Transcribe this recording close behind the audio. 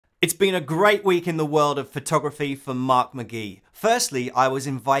It's been a great week in the world of photography for Mark McGee. Firstly, I was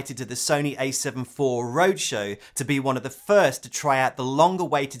invited to the Sony a7 IV Roadshow to be one of the first to try out the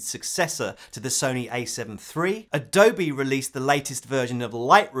long-awaited successor to the Sony a7 III. Adobe released the latest version of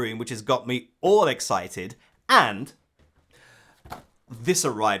Lightroom, which has got me all excited, and this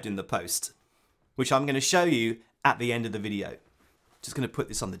arrived in the post, which I'm going to show you at the end of the video. Just going to put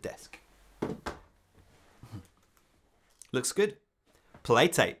this on the desk. Looks good. Play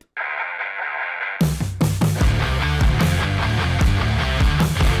tape.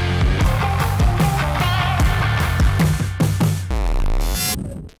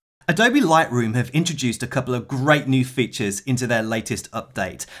 Adobe Lightroom have introduced a couple of great new features into their latest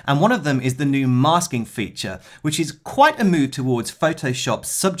update, and one of them is the new masking feature, which is quite a move towards Photoshop's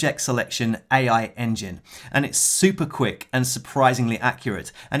subject selection AI engine, and it's super quick and surprisingly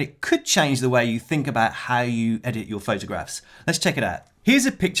accurate, and it could change the way you think about how you edit your photographs. Let's check it out. Here's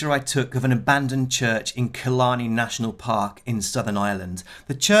a picture I took of an abandoned church in Killarney National Park in Southern Ireland.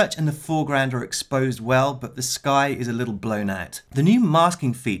 The church and the foreground are exposed well, but the sky is a little blown out. The new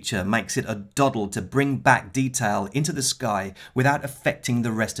masking feature makes it a doddle to bring back detail into the sky without affecting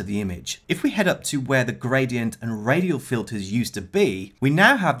the rest of the image. If we head up to where the gradient and radial filters used to be, we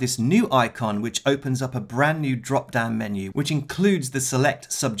now have this new icon which opens up a brand new drop-down menu, which includes the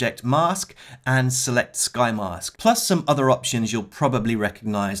Select Subject Mask and Select Sky Mask, plus some other options you'll probably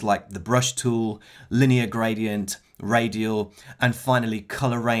recognize, like the brush tool, linear gradient, radial, and finally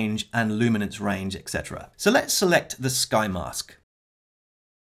color range and luminance range, etc. So let's select the sky mask.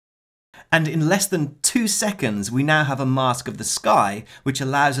 And in less than 2 seconds, we now have a mask of the sky, which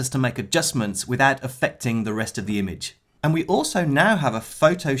allows us to make adjustments without affecting the rest of the image. And we also now have a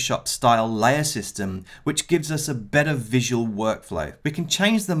Photoshop style layer system, which gives us a better visual workflow. We can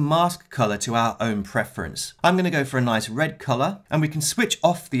change the mask color to our own preference. I'm going to go for a nice red color, and we can switch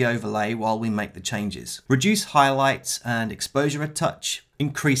off the overlay while we make the changes. Reduce highlights and exposure a touch.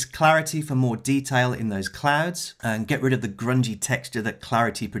 Increase clarity for more detail in those clouds, and get rid of the grungy texture that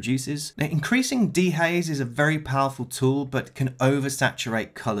clarity produces. Now, increasing dehaze is a very powerful tool, but can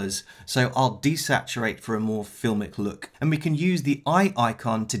oversaturate colors, so I'll desaturate for a more filmic look. And we can use the eye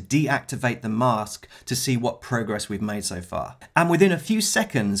icon to deactivate the mask to see what progress we've made so far. And within a few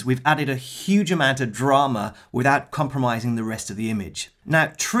seconds, we've added a huge amount of drama without compromising the rest of the image.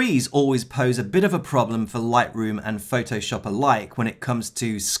 Now, trees always pose a bit of a problem for Lightroom and Photoshop alike when it comes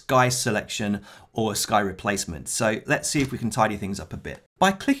to sky selection or sky replacement. So let's see if we can tidy things up a bit.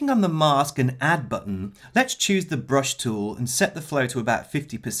 By clicking on the mask and add button, let's choose the brush tool and set the flow to about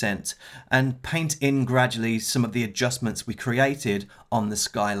 50% and paint in gradually some of the adjustments we created on the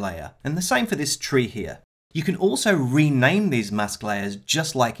sky layer. And the same for this tree here. You can also rename these mask layers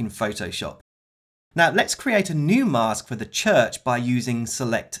just like in Photoshop. Now let's create a new mask for the church by using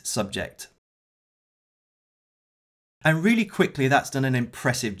Select Subject. And really quickly, that's done an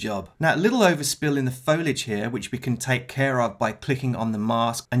impressive job. Now, a little overspill in the foliage here, which we can take care of by clicking on the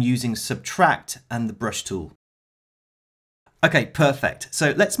mask and using Subtract and the brush tool. Okay, perfect.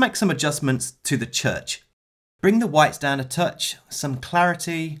 So let's make some adjustments to the church. Bring the whites down a touch, some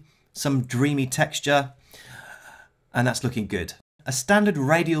clarity, some dreamy texture, and that's looking good. A standard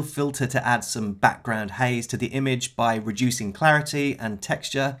radial filter to add some background haze to the image by reducing clarity and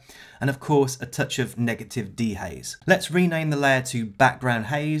texture, and of course a touch of negative dehaze. Let's rename the layer to background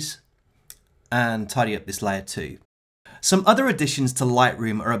haze and tidy up this layer too. Some other additions to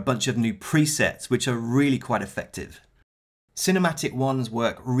Lightroom are a bunch of new presets which are really quite effective. Cinematic ones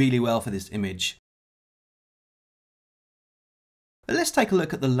work really well for this image. But let's take a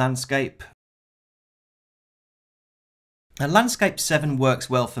look at the landscape. Now, Landscape 7 works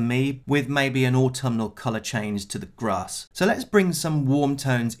well for me, with maybe an autumnal colour change to the grass. So let's bring some warm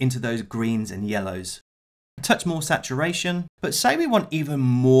tones into those greens and yellows. A touch more saturation, but say we want even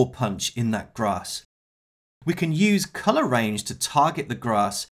more punch in that grass. We can use colour range to target the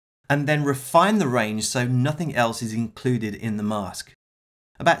grass and then refine the range so nothing else is included in the mask.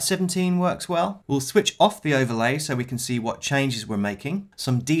 About 17 works well. We'll switch off the overlay so we can see what changes we're making.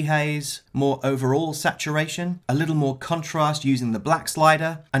 Some dehaze, more overall saturation, a little more contrast using the black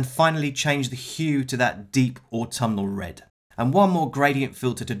slider, and finally change the hue to that deep autumnal red. And one more gradient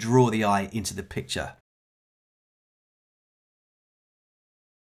filter to draw the eye into the picture.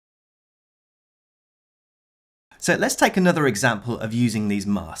 So let's take another example of using these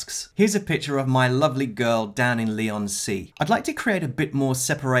masks. Here's a picture of my lovely girl down in Leon's Sea. I'd like to create a bit more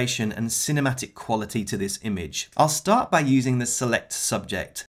separation and cinematic quality to this image. I'll start by using the Select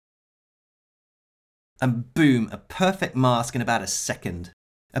Subject. And boom, a perfect mask in about a second.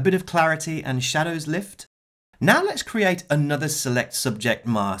 A bit of clarity and shadows lift. Now let's create another select subject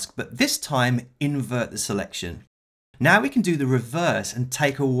mask, but this time invert the selection. Now we can do the reverse and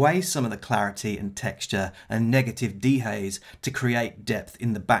take away some of the clarity and texture and negative dehaze to create depth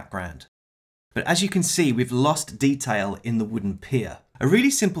in the background. But as you can see, we've lost detail in the wooden pier. A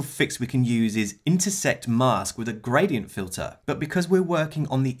really simple fix we can use is intersect mask with a gradient filter. But because we're working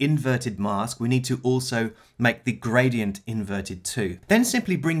on the inverted mask, we need to also make the gradient inverted too. Then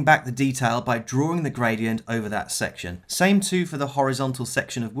simply bring back the detail by drawing the gradient over that section. Same too for the horizontal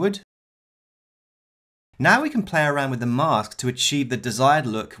section of wood. Now we can play around with the mask to achieve the desired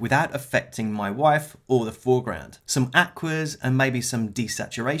look without affecting my wife or the foreground. Some aquas and maybe some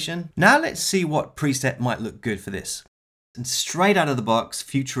desaturation. Now let's see what preset might look good for this. And straight out of the box,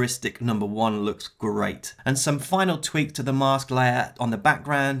 futuristic number 1 looks great. And some final tweak to the mask layer on the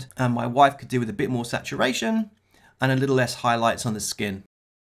background, and my wife could do with a bit more saturation and a little less highlights on the skin.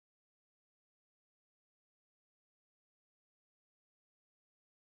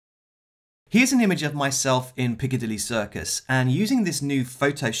 Here's an image of myself in Piccadilly Circus, and using this new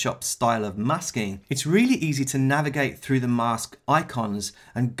Photoshop style of masking, it's really easy to navigate through the mask icons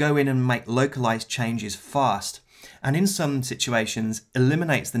and go in and make localized changes fast, and in some situations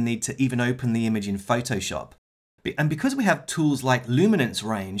eliminates the need to even open the image in Photoshop. And because we have tools like luminance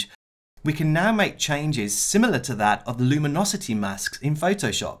range, we can now make changes similar to that of the luminosity masks in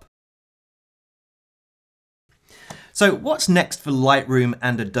Photoshop. So what's next for Lightroom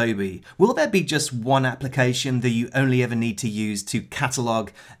and Adobe? Will there be just one application that you only ever need to use to catalog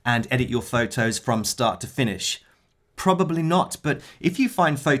and edit your photos from start to finish? Probably not, but if you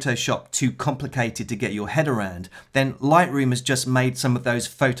find Photoshop too complicated to get your head around, then Lightroom has just made some of those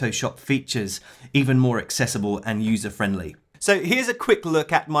Photoshop features even more accessible and user-friendly. So here's a quick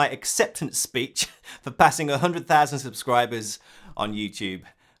look at my acceptance speech for passing 100,000 subscribers on YouTube.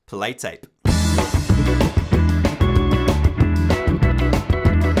 Play tape.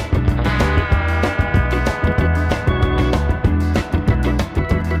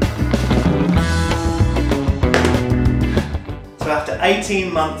 After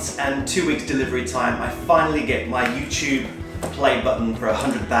 18 months and 2 weeks delivery time, I finally get my YouTube play button for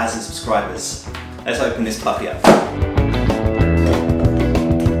 100,000 subscribers. Let's open this puppy up.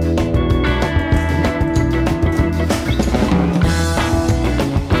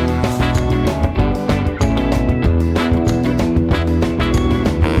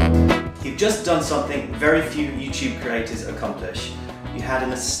 You've just done something very few YouTube creators accomplish. You had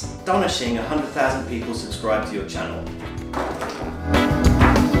an astonishing 100,000 people subscribe to your channel.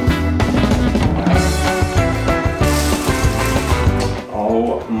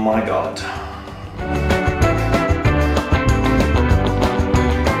 Oh my God.